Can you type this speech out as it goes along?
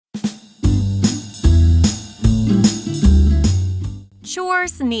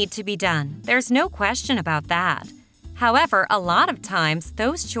Chores need to be done. There's no question about that. However, a lot of times,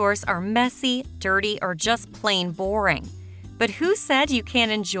 those chores are messy, dirty, or just plain boring. But who said you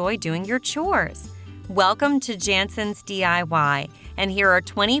can't enjoy doing your chores? Welcome to Jansen's DIY, and here are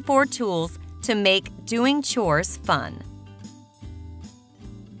 24 tools to make doing chores fun.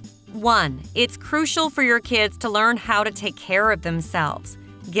 1. It's crucial for your kids to learn how to take care of themselves.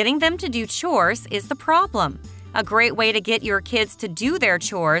 Getting them to do chores is the problem. A great way to get your kids to do their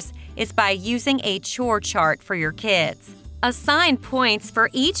chores is by using a chore chart for your kids. Assign points for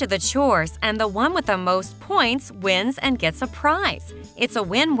each of the chores, and the one with the most points wins and gets a prize. It's a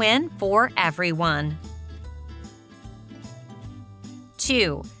win-win for everyone.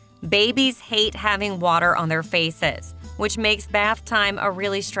 2. Babies hate having water on their faces, which makes bath time a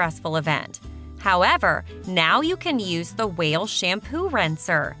really stressful event. However, now you can use the whale shampoo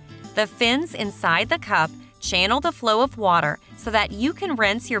rinser. The fins inside the cup channel the flow of water so that you can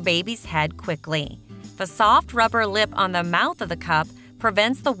rinse your baby's head quickly. The soft rubber lip on the mouth of the cup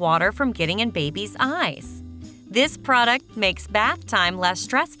prevents the water from getting in baby's eyes. This product makes bath time less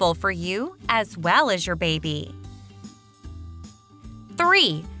stressful for you as well as your baby.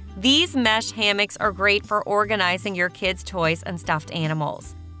 3. These mesh hammocks are great for organizing your kids' toys and stuffed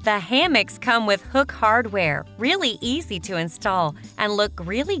animals. The hammocks come with hook hardware, really easy to install, and look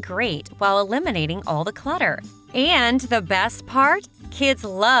really great while eliminating all the clutter. And the best part? Kids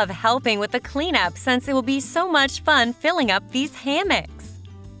love helping with the cleanup since it will be so much fun filling up these hammocks.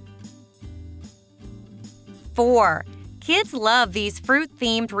 4. Kids love these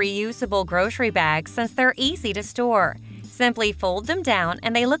fruit-themed reusable grocery bags since they're easy to store. Simply fold them down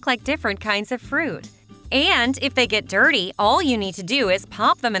and they look like different kinds of fruit. And if they get dirty, all you need to do is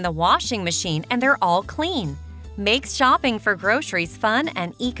pop them in the washing machine and they're all clean. Makes shopping for groceries fun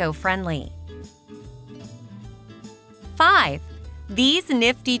and eco-friendly. 5. These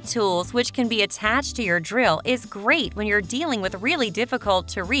nifty tools, which can be attached to your drill, is great when you're dealing with really difficult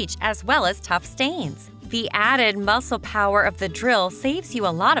to reach as well as tough stains. The added muscle power of the drill saves you a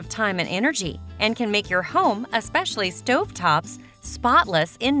lot of time and energy and can make your home, especially stovetops,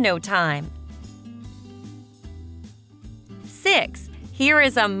 spotless in no time. 6. Here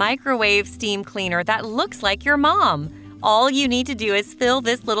is a microwave steam cleaner that looks like your mom. All you need to do is fill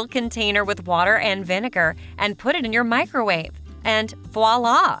this little container with water and vinegar and put it in your microwave. And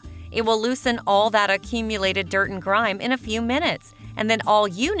voila! It will loosen all that accumulated dirt and grime in a few minutes, and then all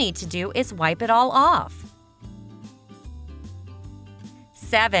you need to do is wipe it all off.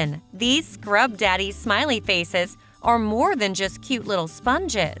 7. These Scrub Daddy smiley faces are more than just cute little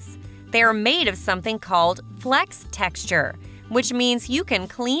sponges. They are made of something called flex texture, which means you can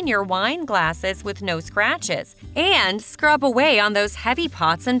clean your wine glasses with no scratches and scrub away on those heavy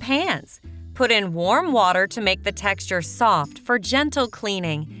pots and pans. Put in warm water to make the texture soft for gentle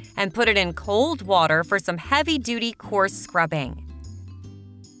cleaning, and put it in cold water for some heavy-duty coarse scrubbing.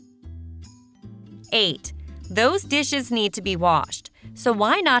 8. Those dishes need to be washed, so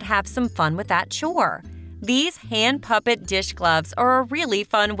why not have some fun with that chore? These hand puppet dish gloves are a really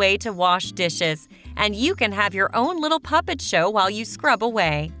fun way to wash dishes, and you can have your own little puppet show while you scrub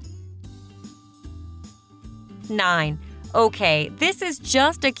away. 9. Okay, this is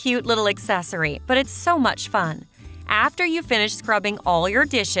just a cute little accessory, but it's so much fun. After you finish scrubbing all your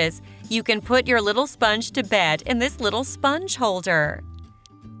dishes, you can put your little sponge to bed in this little sponge holder.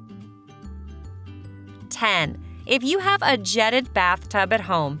 10. If you have a jetted bathtub at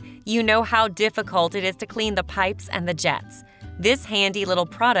home, you know how difficult it is to clean the pipes and the jets. This handy little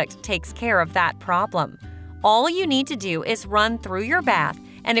product takes care of that problem. All you need to do is run through your bath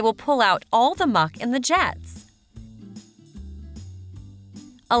and it will pull out all the muck in the jets.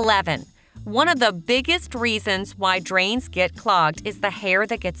 11. One of the biggest reasons why drains get clogged is the hair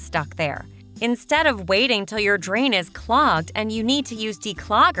that gets stuck there. Instead of waiting till your drain is clogged and you need to use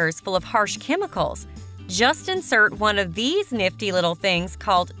decloggers full of harsh chemicals, just insert one of these nifty little things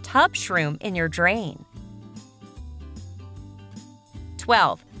called tub shroom in your drain.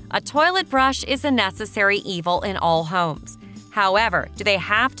 12. A toilet brush is a necessary evil in all homes. However, do they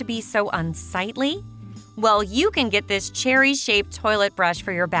have to be so unsightly? Well, you can get this cherry-shaped toilet brush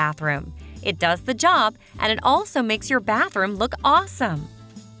for your bathroom. It does the job, and it also makes your bathroom look awesome.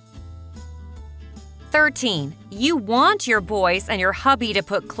 13. You want your boys and your hubby to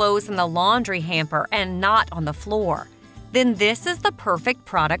put clothes in the laundry hamper and not on the floor. Then this is the perfect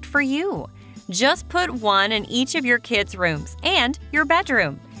product for you. Just put one in each of your kids' rooms and your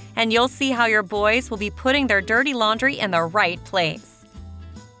bedroom, and you'll see how your boys will be putting their dirty laundry in the right place.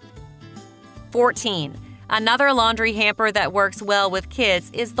 14. Another laundry hamper that works well with kids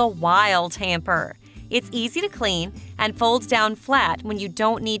is the Wild Hamper. It's easy to clean and folds down flat when you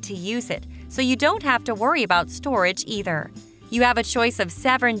don't need to use it, so you don't have to worry about storage either. You have a choice of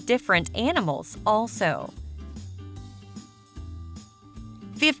 7 different animals also.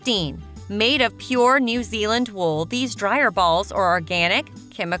 15. Made of pure New Zealand wool, these dryer balls are organic,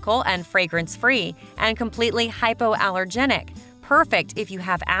 chemical and fragrance-free, and completely hypoallergenic, perfect if you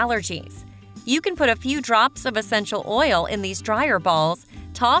have allergies. You can put a few drops of essential oil in these dryer balls,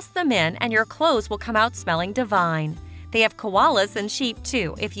 toss them in, and your clothes will come out smelling divine. They have koalas and sheep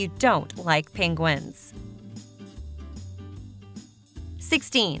too if you don't like penguins.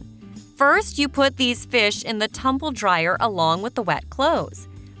 16. First, you put these fish in the tumble dryer along with the wet clothes.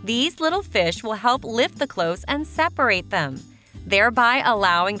 These little fish will help lift the clothes and separate them, thereby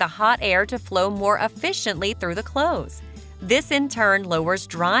allowing the hot air to flow more efficiently through the clothes. This in turn lowers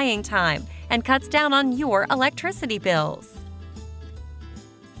drying time and cuts down on your electricity bills.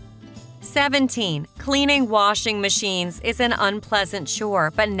 17. Cleaning washing machines is an unpleasant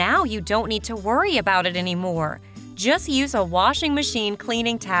chore, but now you don't need to worry about it anymore. Just use a washing machine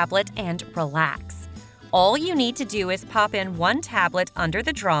cleaning tablet and relax. All you need to do is pop in 1 tablet under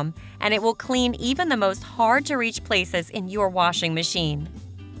the drum, and it will clean even the most hard-to-reach places in your washing machine.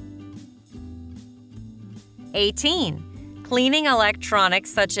 18. Cleaning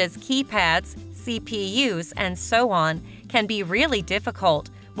electronics such as keypads, CPUs, and so on can be really difficult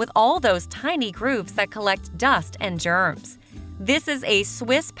with all those tiny grooves that collect dust and germs. This is a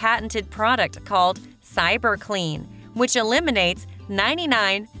Swiss patented product called CyberClean, which eliminates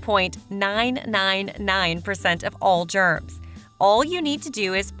 99.999% of all germs. All you need to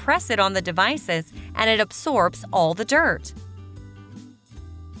do is press it on the devices and it absorbs all the dirt.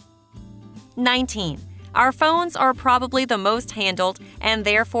 19. Our phones are probably the most handled and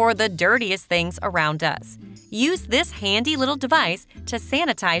therefore the dirtiest things around us. Use this handy little device to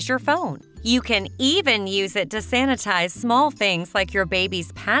sanitize your phone. You can even use it to sanitize small things like your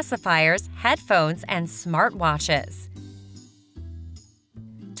baby's pacifiers, headphones, and smartwatches.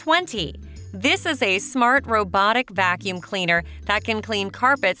 20. This is a smart robotic vacuum cleaner that can clean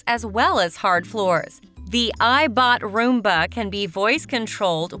carpets as well as hard floors. The iBot Roomba can be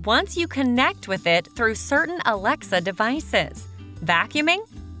voice-controlled once you connect with it through certain Alexa devices. Vacuuming?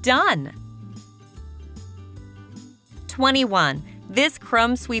 Done! 21. This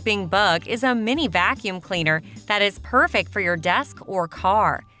crumb-sweeping bug is a mini vacuum cleaner that is perfect for your desk or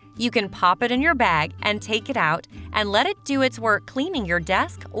car. You can pop it in your bag and take it out and let it do its work cleaning your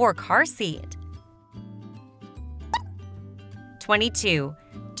desk or car seat. 22.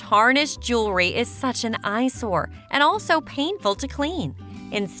 Tarnished jewelry is such an eyesore and also painful to clean.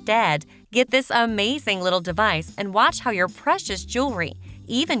 Instead, get this amazing little device and watch how your precious jewelry,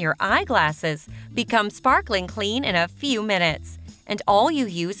 even your eyeglasses, become sparkling clean in a few minutes. And all you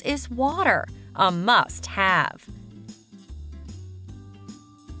use is water, a must-have.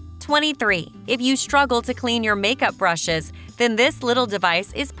 23. If you struggle to clean your makeup brushes, then this little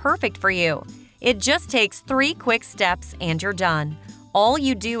device is perfect for you. It just takes 3 quick steps and you're done. All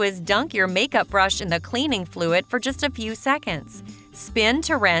you do is dunk your makeup brush in the cleaning fluid for just a few seconds. Spin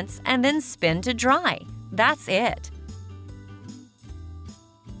to rinse and then spin to dry. That's it.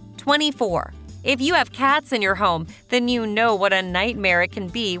 24. If you have cats in your home, then you know what a nightmare it can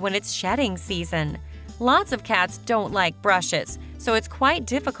be when it's shedding season. Lots of cats don't like brushes, so it's quite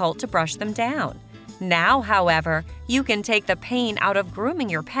difficult to brush them down. Now, however, you can take the pain out of grooming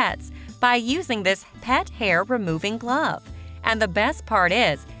your pets by using this pet hair removing glove. And the best part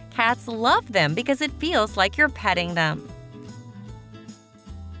is, cats love them because it feels like you're petting them.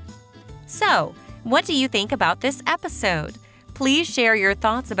 So, what do you think about this episode? Please share your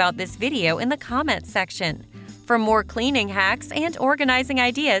thoughts about this video in the comments section. For more cleaning hacks and organizing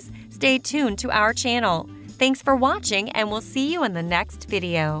ideas, stay tuned to our channel. Thanks for watching, and we'll see you in the next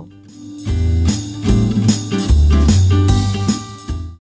video.